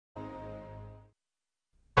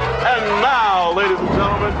And now, ladies and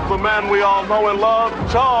gentlemen, the man we all know and love,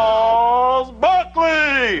 Charles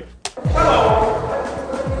Barkley. Hello,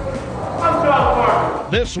 I'm Charles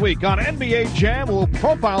Barkley. This week on NBA Jam, we'll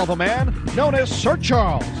profile the man known as Sir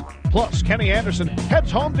Charles. Plus, Kenny Anderson heads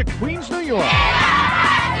home to Queens, New York.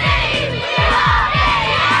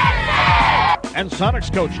 And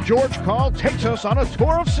Sonics coach George Karl takes us on a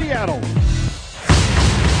tour of Seattle.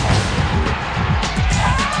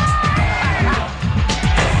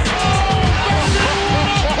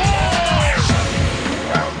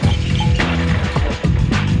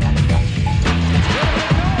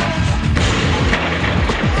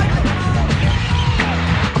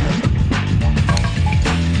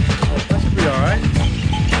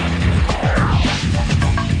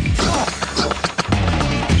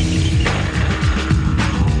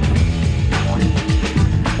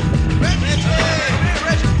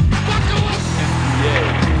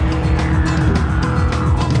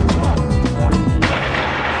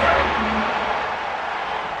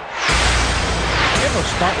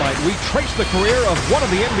 Spotlight, we trace the career of one of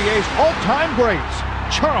the NBA's all-time greats,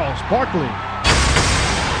 Charles Barkley.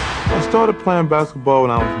 I started playing basketball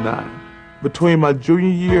when I was 9. Between my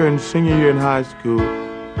junior year and senior year in high school,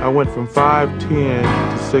 I went from 5'10"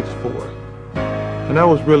 to 6'4". And that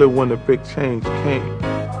was really when the big change came.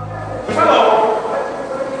 Hello,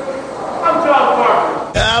 I'm Charles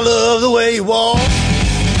Barkley. I love the way you walk.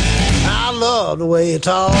 I love the way you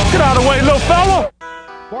talk. Get out of the way, little fella.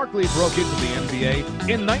 Barkley broke into the NBA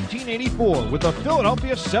in 1984 with the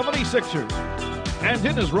Philadelphia 76ers. And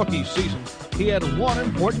in his rookie season, he had one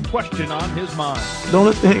important question on his mind. The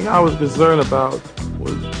only thing I was concerned about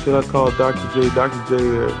was, should I call Dr. J,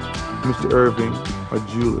 or Mr. Irving, or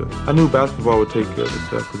Julius? I knew basketball would take care of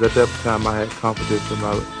itself, because at that time I had confidence in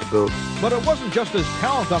my ability. But it wasn't just his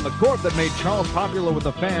talent on the court that made Charles popular with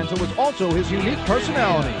the fans. It was also his unique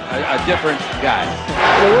personality. A different guy.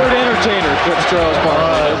 The word entertainer fits Charles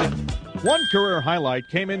Barkley. One career highlight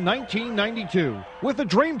came in 1992 with the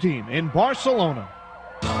Dream Team in Barcelona.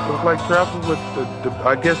 It was like traveling with,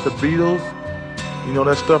 I guess, the Beatles. You know,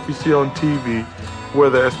 that stuff you see on TV,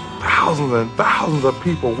 where there's thousands and thousands of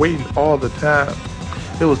people waiting all the time.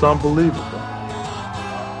 It was unbelievable.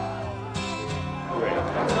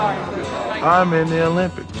 I'm in the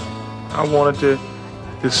Olympics. I wanted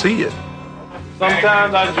to see it.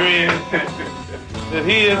 Sometimes I dream that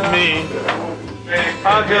he is me. I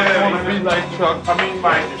just want to be like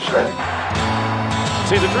Mike.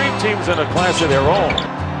 See, the Dream Team's in a class of their own.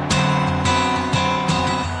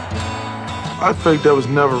 I think there was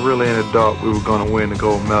never really any doubt we were going to win the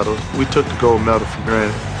gold medal. We took the gold medal for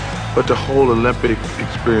granted, but the whole Olympic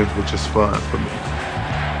experience was just fun for me.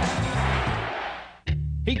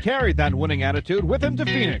 He carried that winning attitude with him to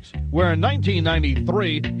Phoenix, where in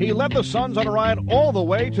 1993, he led the Suns on a ride all the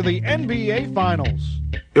way to the NBA Finals.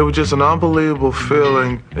 It was just an unbelievable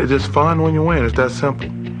feeling. It's just fun when you win. It's that simple.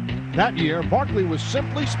 That year, Barkley was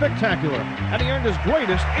simply spectacular, and he earned his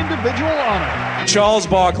greatest individual honor. Charles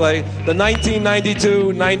Barkley, the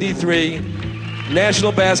 1992-93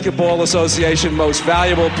 National Basketball Association Most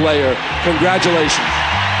Valuable Player. Congratulations.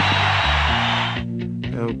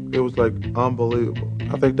 And it was like unbelievable.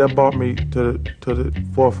 I think that brought me to the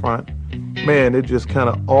forefront. Man, it just kind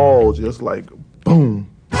of all just like boom.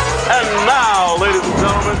 And now, ladies and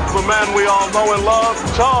gentlemen, the man we all know and love,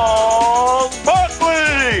 Charles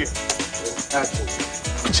Barkley.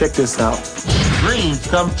 Check this out. Dreams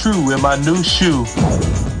come true in my new shoe.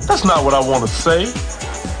 That's not what I want to say.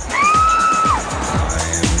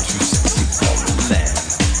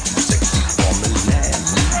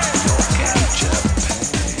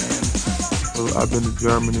 I've been to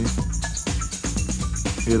Germany,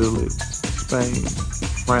 Italy, Spain,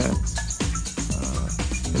 France,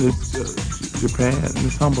 and it's Japan. And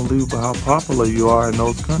it's unbelievable how popular you are in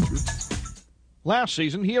those countries. Last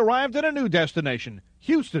season, he arrived at a new destination,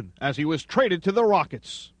 Houston, as he was traded to the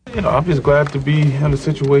Rockets. You know, I'm just glad to be in a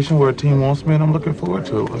situation where a team wants me, and I'm looking forward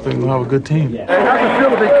to it. I think we'll have a good team. Hey, how do you feel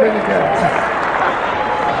to be Kenny Gaines?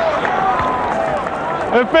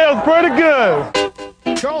 It feels pretty good.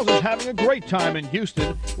 Charles is having a great time in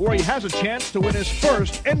Houston, where he has a chance to win his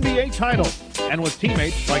first NBA title. And with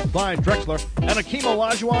teammates like Clyde Drexler and Akeem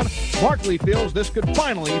Olajuwon, Barkley feels this could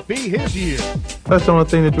finally be his year. That's the only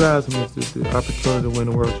thing that drives me is the opportunity to win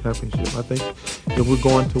the World Championship. I think if we're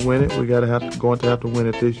going to win it, we're going to have to win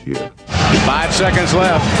it this year. 5 seconds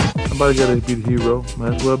left. Somebody got to be the hero.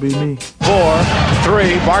 Might as well be me. 4,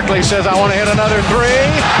 3. Barkley says, I want to hit another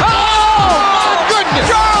 3. Oh, my goodness!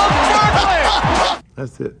 Charles Barkley!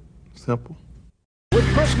 That's it. Simple. With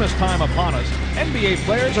Christmas time upon us, NBA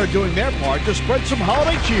players are doing their part to spread some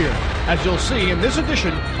holiday cheer, as you'll see in this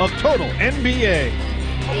edition of Total NBA.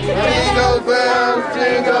 Jingle bells,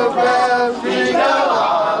 jingle bells, jingle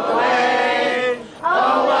all the way.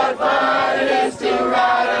 Oh, what fun it is to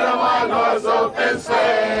ride in a one-horse open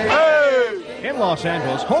sleigh. Hey! In Los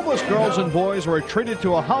Angeles, homeless girls and boys were treated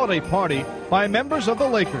to a holiday party by members of the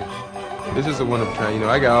Lakers. This is a wonderful time. You know,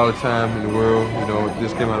 I got all the time in the world. You know,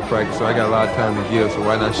 just came out of practice, so I got a lot of time to give. So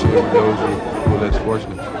why not share with those who are less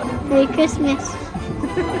fortunate? Merry Christmas.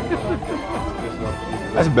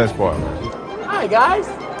 That's the best part. Hi, guys.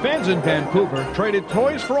 Fans in Vancouver traded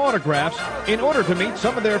toys for autographs in order to meet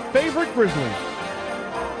some of their favorite Grizzlies.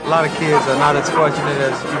 A lot of kids are not as fortunate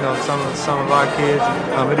as, you know, some of our kids.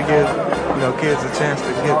 It gives, you know, kids a chance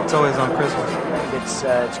to get toys on Christmas.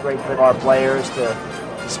 It's great for our players to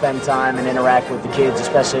spend time and interact with the kids,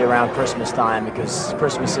 especially around Christmas time, because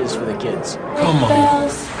Christmas is for the kids. Come on.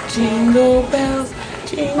 Jingle bells,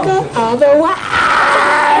 jingle all the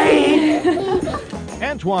way.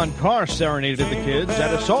 Antoine Carr serenaded the kids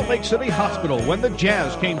at a Salt Lake City hospital when the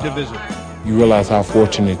Jazz came to visit. You realize how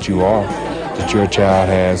fortunate you are that your child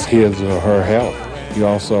has his or her health. You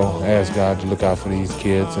also ask God to look out for these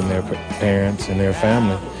kids and their parents and their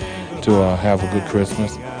family to have a good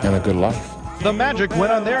Christmas and a good life. The Magic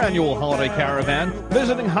went on their annual holiday caravan,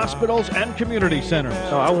 visiting hospitals and community centers.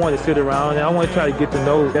 So I want to sit around and I want to try to get to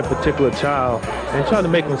know that particular child and try to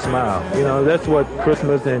make them smile. You know, that's what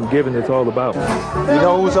Christmas and giving is all about. You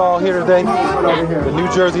know who's all here today? The New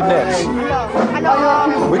Jersey Nets.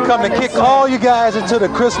 We come to kick all you guys into the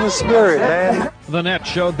Christmas spirit, man. The Nets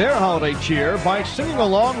showed their holiday cheer by singing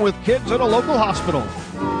along with kids at a local hospital.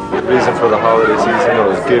 The reason for the holiday season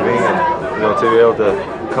was giving, and you know, to be able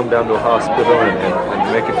to come down to a hospital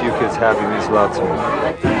and make a few kids happy means a lot to me.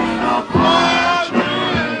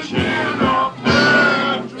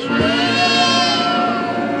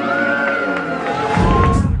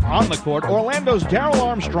 On the court, Orlando's Darrell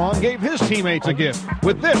Armstrong gave his teammates a gift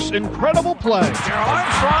with this incredible play. Darrell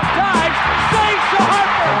Armstrong dives, saves to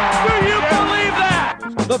Harper. Do you believe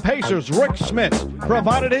that? The Pacers' Rick Smith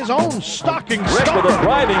provided his own stocking Rick stuffer. with a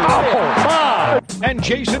driving. Oh, my! And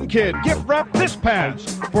Jason Kidd gift-wrapped this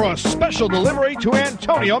pads for a special delivery to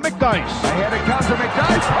Antonio McDyess. Ahead it comes to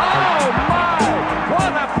McDyess. Oh, my!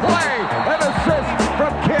 What a play! An assist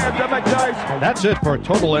from Kidd to McDyess. That's it for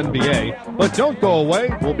Total NBA, but don't go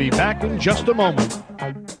away. We'll be back in just a moment.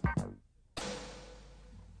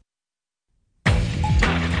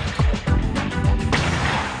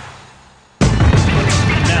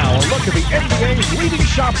 Look at the NBA's leading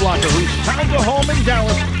shot blocker who's found a home in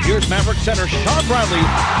Dallas. Here's Maverick center Shawn Bradley in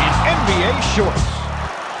NBA shorts.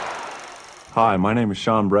 Hi, my name is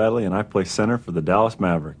Shawn Bradley, and I play center for the Dallas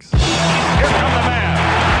Mavericks. Here come the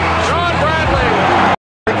Mavs. Shawn Bradley.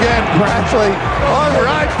 Again, Bradley. All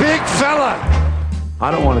right, big fella. I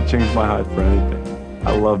don't want to change my height for anything.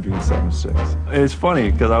 I love being 7'6". It's funny,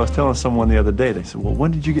 because I was telling someone the other day, they said, well, when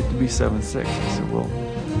did you get to be 7'6"? I said, well,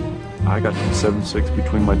 I got to be 7'6"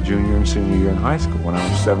 between my junior and senior year in high school when I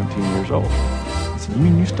was 17 years old. I said, you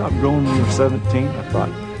mean you stopped growing when you were 17? I thought,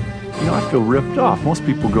 you know, I feel ripped off. Most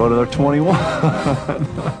people grow to their 21.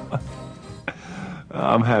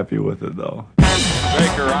 I'm happy with it, though.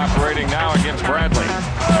 Baker operating now against Bradley.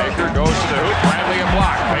 Baker goes to the hoop. Bradley a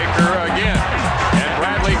block. Baker again. And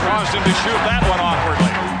Bradley caused him to shoot that one awkwardly.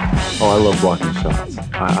 Oh, I love blocking shots.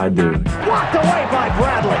 I do. Blocked away by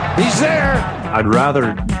Bradley. He's there. I'd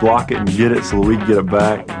rather block it and get it so we can get it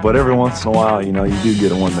back. But every once in a while, you know, you do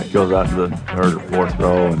get one that goes out to the third or fourth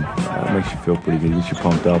row, and that makes you feel pretty good. Gets you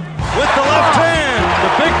pumped up. With the left hand, the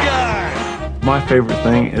big guy. My favorite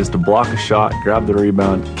thing is to block a shot, grab the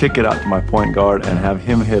rebound, kick it out to my point guard, and have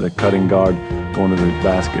him hit a cutting guard, go into the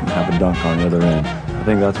basket, and have a dunk on the other end. I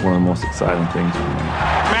think that's one of the most exciting things for me.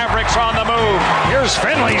 Mavericks on the move. Here's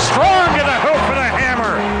Finley, strong to the hoop for the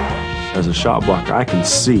hammer. As a shot blocker, I can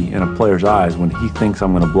see in a player's eyes when he thinks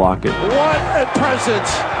I'm going to block it. What a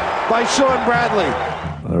presence by Shawn Bradley.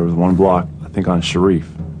 There was one block, I think on Sharif,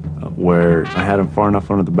 where I had him far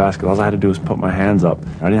enough under the basket. All I had to do was put my hands up.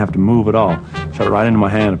 I didn't have to move at all. Shot it right into my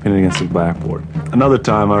hand and pinned it against the backboard. Another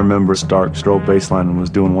time I remember Stark strode baseline and was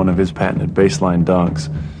doing one of his patented baseline dunks.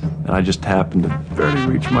 And I just happened to barely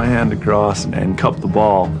reach my hand across and cup the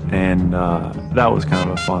ball. And that was kind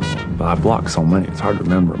of a fun one. But I blocked so many, it's hard to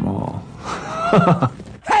remember them all.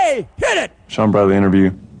 Hey, hit it! Shawn Bradley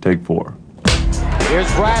interview, take 4. Here's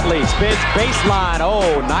Bradley, spins baseline.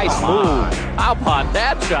 Oh, nice move. How about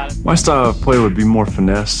that shot? My style of play would be more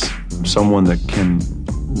finesse. Someone that can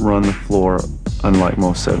run the floor unlike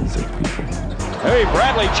most 7'6" people. Hey,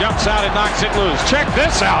 Bradley jumps out and knocks it loose. Check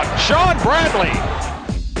this out, Shawn Bradley.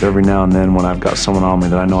 Every now and then when I've got someone on me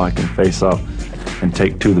that I know I can face up and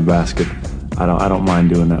take to the basket, I don't mind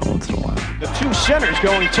doing that once in a while. The two centers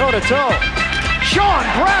going toe-to-toe. Shawn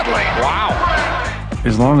Bradley! Wow.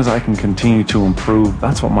 As long as I can continue to improve,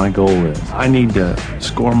 that's what my goal is. I need to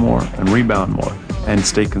score more and rebound more and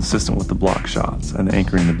stay consistent with the block shots and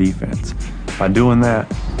anchoring the defense. By doing that,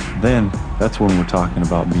 then that's when we're talking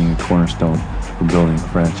about being a cornerstone for building a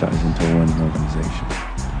franchise into a winning organization.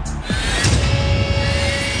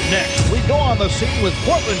 Next, we go on the scene with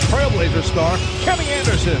Portland Trailblazer star Kenny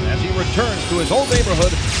Anderson as he returns to his old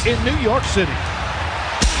neighborhood in New York City.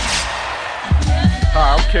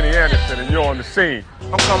 Hi, I'm Kenny Anderson, and you're on the scene.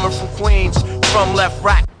 I'm coming from Queens, from Left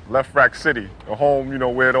Rack. Left Rack City, the home,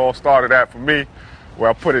 where it all started at for me, where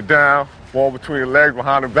I put it down, ball between the legs,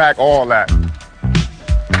 behind the back, all that.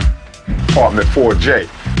 Apartment 4J.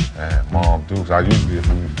 And Mom Dukes, I usually, if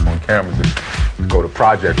we on camera, just go to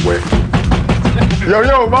Project Way.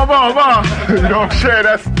 Yo, mom, you know what I'm saying?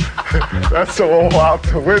 That's so all out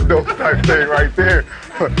the window type thing right there.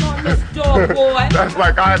 Door, boy. That's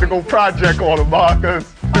like I had to go project on the markers.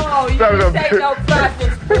 Oh, you didn't take no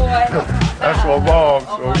projects, boy. That's my mom,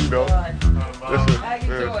 so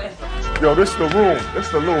Yo, this is the room. This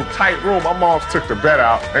is the little tight room. My mom's took the bed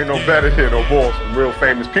out. Ain't no bed in here no more. Some real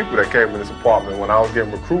famous people that came in this apartment when I was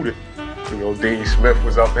getting recruited. Dean Smith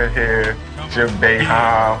was up in here, Jim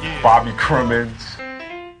Boeheim, Bobby Crimmins.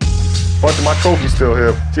 Bunch of my trophies still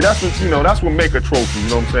here. See, that's what, that's what make a trophy, you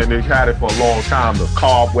know what I'm saying? They had it for a long time, the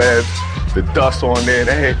cobwebs, the dust on there,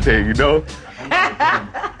 everything,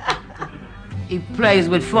 He plays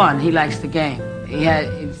with fun. He likes the game.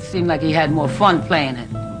 It seemed like he had more fun playing it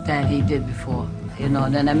than he did before, and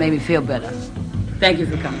then that made me feel better. Thank you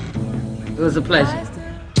for coming. It was a pleasure.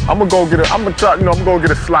 I'm gonna go get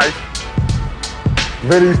a slice.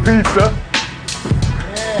 Vinny's Pizza.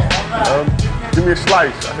 Give me a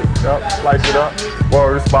slice. Slice it up.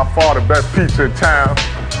 Well, it's by far the best pizza in town.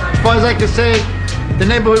 As far as I can say, the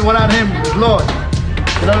neighborhood without him is lost.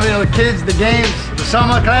 The kids, the games, the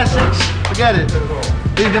summer classics, forget it.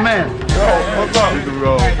 He's the man. Yo, what's up?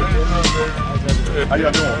 How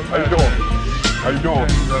y'all doing? How you doing?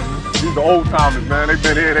 These are old timers, man. They've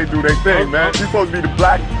been here, they do their thing, man. These supposed to be the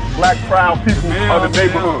black proud people of the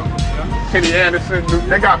neighborhood. Kenny Anderson,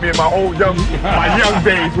 they got me in my young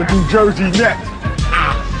days with New Jersey Nets.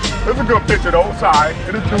 It's a good picture though, sorry.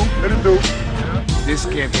 It'll do. This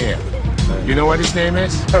kid here, you know what his name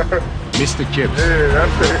is? Mr. Chips. Yeah,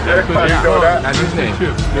 that's it. Everybody know that. That's his name,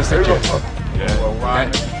 Mr. Chips.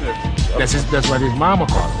 That's what his mama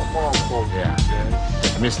called him. Yeah,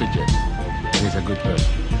 Mr. Chips. He's a good person.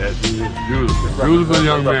 Yes, he is beautiful. Beautiful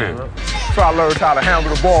young man. So I learned how to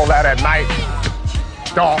handle the ball out at night.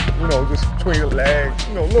 Dark, just between the legs,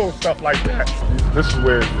 little stuff like that. This is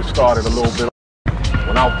where it started a little bit.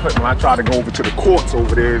 When I tried to go over to the courts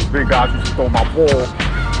over there, the big guys used to throw my ball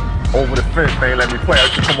over the fence. They ain't let me play. I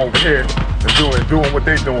used to come over here and doing what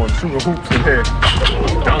they doing, shooting hoops in here,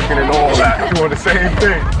 dunking and all that, doing the same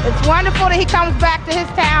thing. It's wonderful that he comes back to his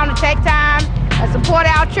town to take time and support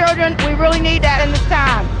our children. We really need that in this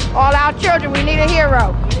time. All our children, we need a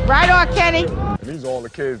hero. Right on, Kenny? And these are all the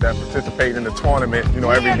kids that participate in the tournament,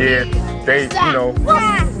 every year. They,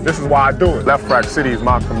 this is why I do it. Left Rack City is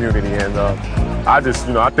my community, and I just,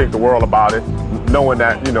 I think the world about it, knowing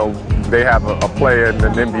that, they have a player in the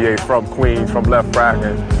NBA from Queens, from Left Rack,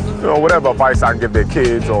 and, whatever advice I can give their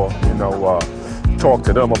kids or, talk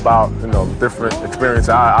to them about, different experiences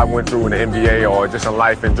I went through in the NBA or just in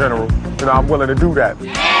life in general, I'm willing to do that.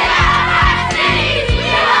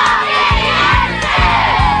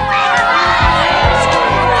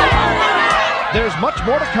 There's much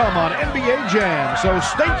more to come on NBA Jam, so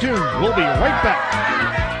stay tuned. We'll be right back.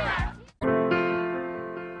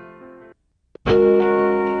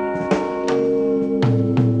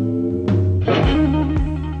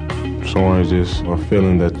 Someone is just a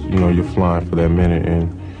feeling that, you're flying for that minute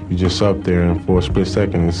and you're just up there, and for a split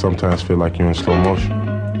second, it sometimes feel like you're in slow motion.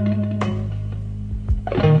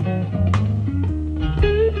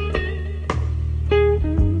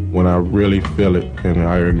 When I really feel it and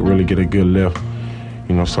I really get a good lift,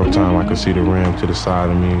 sometimes I can see the rim to the side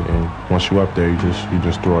of me, and once you're up there, you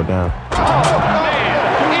just throw it down.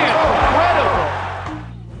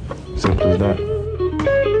 Simple as that.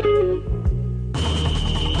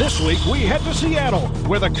 This week, we head to Seattle,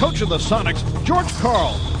 where the coach of the Sonics, George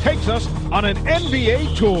Karl, takes us on an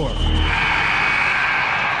NBA tour.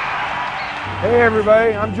 Hey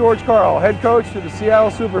everybody, I'm George Karl, head coach to the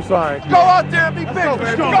Seattle Supersonics. Go out there and be big.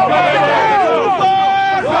 Let's go.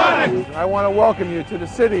 I want to welcome you to the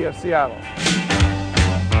city of Seattle.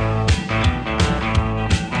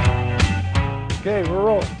 Okay, we're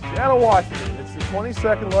rolling. Seattle, Washington. It's the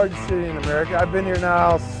 22nd largest city in America. I've been here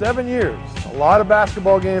now 7 years. A lot of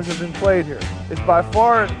basketball games have been played here. It's by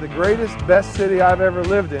far the greatest, best city I've ever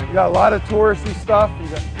lived in. You got a lot of touristy stuff. You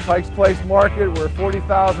got Pike's Place Market, where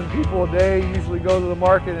 40,000 people a day usually go to the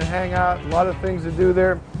market and hang out. A lot of things to do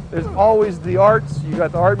there. There's always the arts. You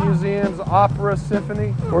got the art museums, opera,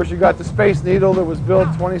 symphony. Of course, you got the Space Needle that was built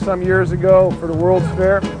 20-some years ago for the World's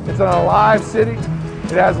Fair. It's an alive city.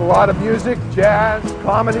 It has a lot of music, jazz,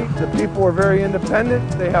 comedy. The people are very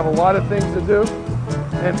independent. They have a lot of things to do.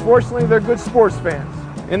 And fortunately, they're good sports fans.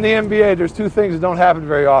 In the NBA, there's two things that don't happen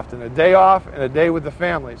very often: a day off and a day with the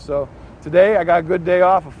family. So today, I got a good day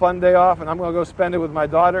off, a fun day off, and I'm going to go spend it with my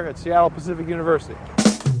daughter at Seattle Pacific University.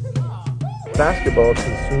 Basketball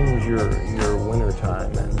consumes your winter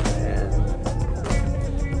time, and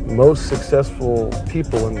most successful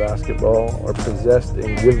people in basketball are possessed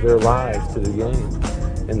and give their lives to the game.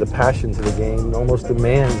 And the passion to the game almost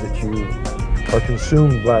demands that you are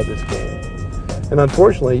consumed by this game. And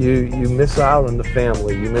unfortunately, you miss out on the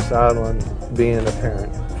family, you miss out on being a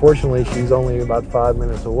parent. Fortunately, she's only about 5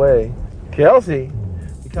 minutes away. Kelsey,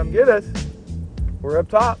 you come get us. We're up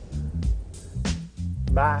top.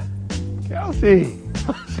 Bye. Kelsey.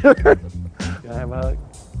 Can I have a hug?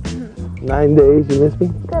 9 days, you miss me?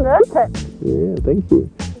 Good answer. Yeah, thank you.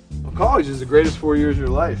 Well, college is the greatest 4 years of your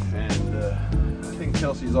life, and I think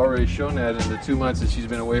Kelsey's already shown that in the 2 months that she's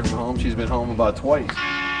been away from home. She's been home about twice.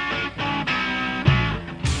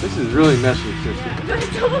 This is really messy, sister. I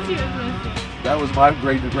told you it was messy. That was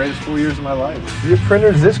the greatest 4 years of my life. Your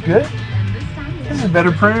printer's this good? This is a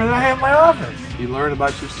better printer than I have in my office. You learn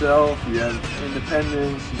about yourself, you have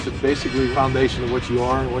independence, it's basically the foundation of what you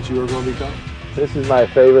are and what you are going to become. This is my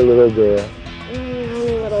favorite little girl.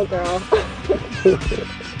 Little girl.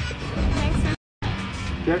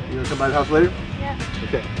 Okay, you gonna come by the house later? Yeah.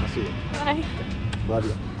 Okay, I'll see you. Bye. Love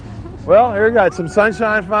you. Well, here we got some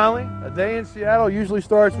sunshine finally. A day in Seattle usually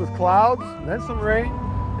starts with clouds, and then some rain,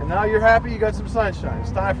 and now you're happy you got some sunshine.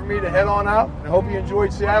 It's time for me to head on out, and I hope you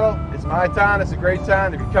enjoyed Seattle. It's my town, it's a great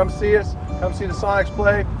town. If you come see us, come see the Sonics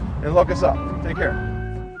play, and look us up. Take care.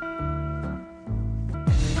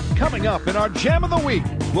 Coming up in our Jam of the Week,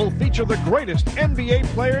 we'll feature the greatest NBA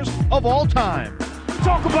players of all time.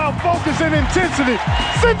 Talk about focus and intensity.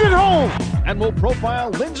 Send it home. And we'll profile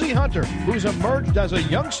Lindsey Hunter, who's emerged as a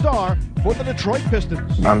young star for the Detroit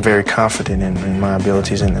Pistons. I'm very confident in my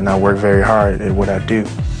abilities, and I work very hard at what I do. In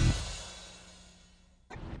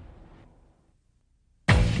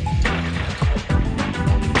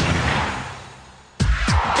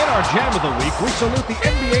our Jam of the Week, we salute the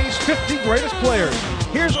NBA's 50 greatest players.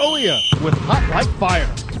 Here's Aaliyah with Hot Like Fire.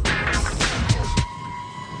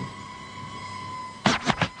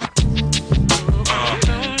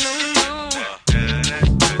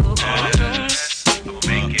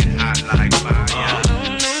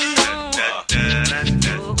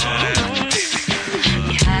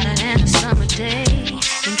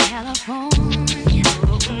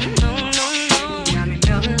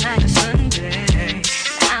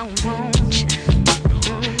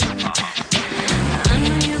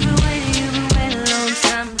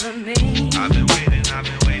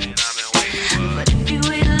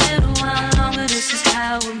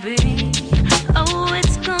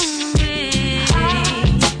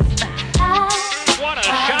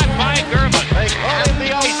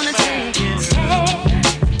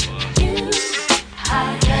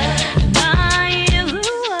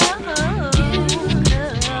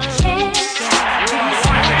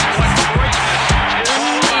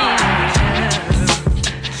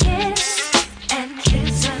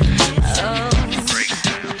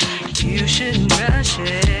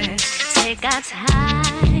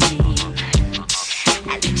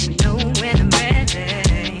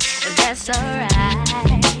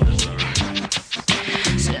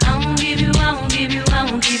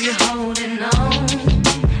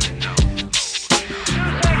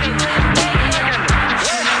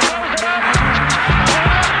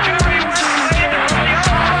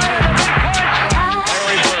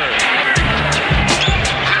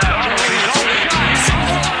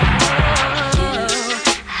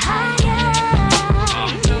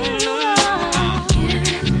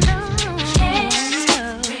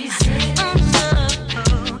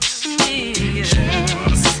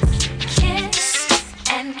 Kiss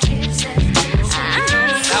and kiss.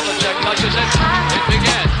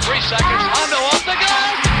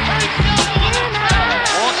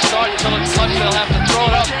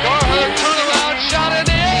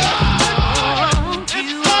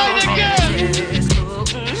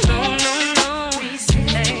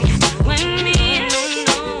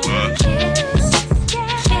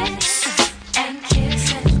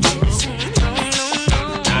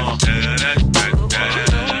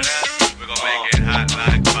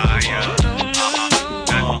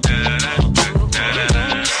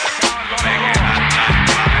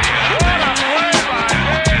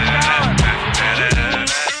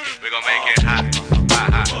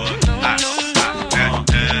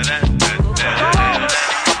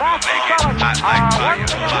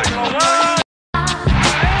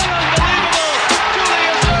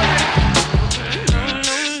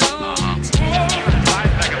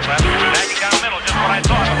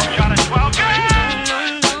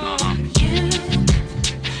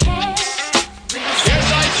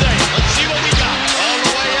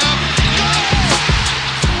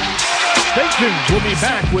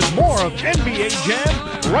 back with more of NBA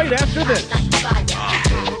Jam right after this.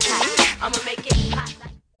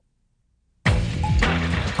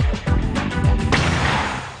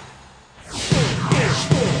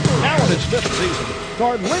 Now in his 5th season,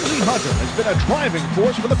 guard Lindsey Hunter has been a driving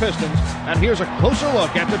force for the Pistons, and here's a closer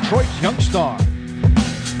look at Detroit's young star.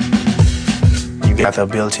 You got the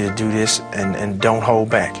ability to do this and don't hold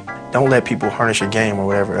back. Don't let people harness your game or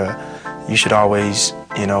whatever. You should always,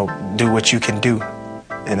 you know, do what you can do,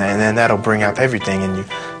 and then that'll bring out everything in you.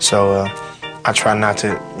 So I try not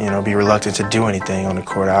to, you know, be reluctant to do anything on the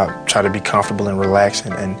court. I try to be comfortable and relaxed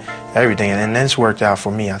and everything, and it's worked out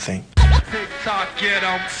for me, I think.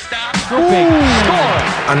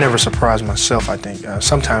 I never surprise myself, I think.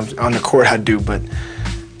 Sometimes on the court I do, but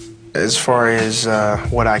as far as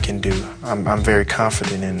what I can do, I'm very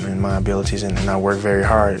confident in my abilities, and I work very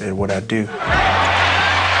hard at what I do.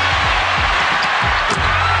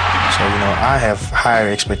 So, you know, I have higher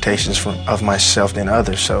expectations of myself than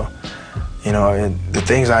others. So, you know, the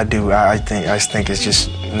things I do, I think is just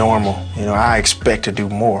normal. You know, I expect to do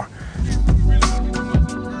more.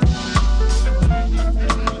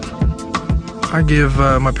 I give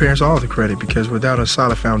my parents all the credit, because without a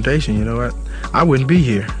solid foundation, you know, I wouldn't be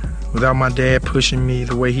here. Without my dad pushing me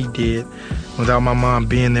the way he did, without my mom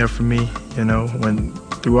being there for me, you know,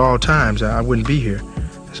 through all times, I wouldn't be here.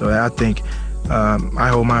 So I think I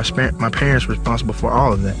hold my parents responsible for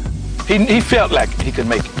all of that. He felt like he could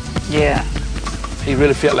make it. Yeah. He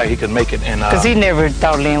really felt like he could make it. Because he never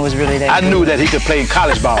thought Lynn was really that I good. knew that he could play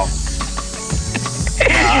college ball.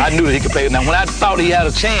 I knew that he could play. Now, when I thought he had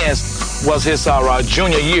a chance was his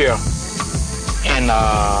junior year in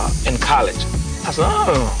college. I said,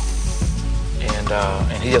 oh.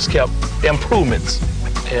 And he just kept improvements.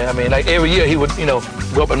 Yeah, I mean, like every year he would, you know,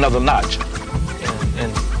 go up another notch.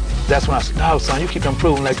 And that's when I said, oh, son, you keep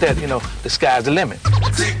improving like that, you know, the sky's the limit.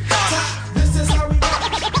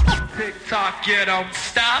 Tick-tock, you don't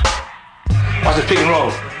stop. Watch this pick and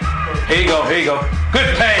roll. Here you go, here you go.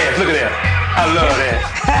 Good pass, look at that. I love that.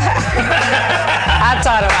 I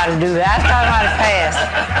taught him how to do that. I taught him how to pass.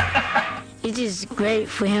 It's just great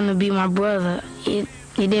for him to be my brother.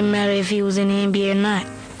 It didn't matter if he was in the NBA or not.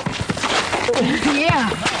 Yeah.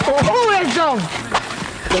 Oh, let's go.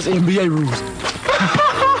 That's NBA rules.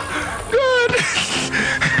 Good.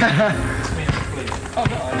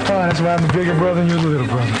 Oh, that's why I'm the bigger brother and you're the little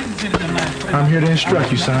brother. I'm here to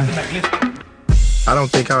instruct you, son. I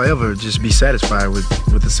don't think I'll ever just be satisfied with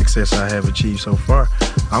the success I have achieved so far.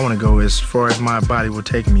 I want to go as far as my body will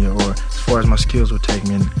take me, or as far as my skills will take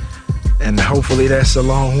me. And hopefully that's a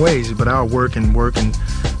long ways, but I'll work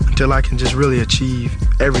until I can just really achieve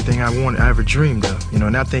everything I ever dreamed of. You know,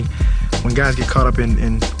 and I think when guys get caught up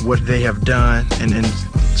in what they have done and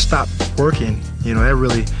stop working, you know, that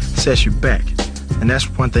really sets you back. And that's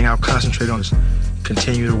one thing I'll concentrate on, is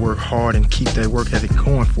continue to work hard and keep that work ethic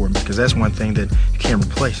going for me, because that's one thing that you can't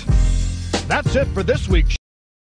replace. That's it for this week's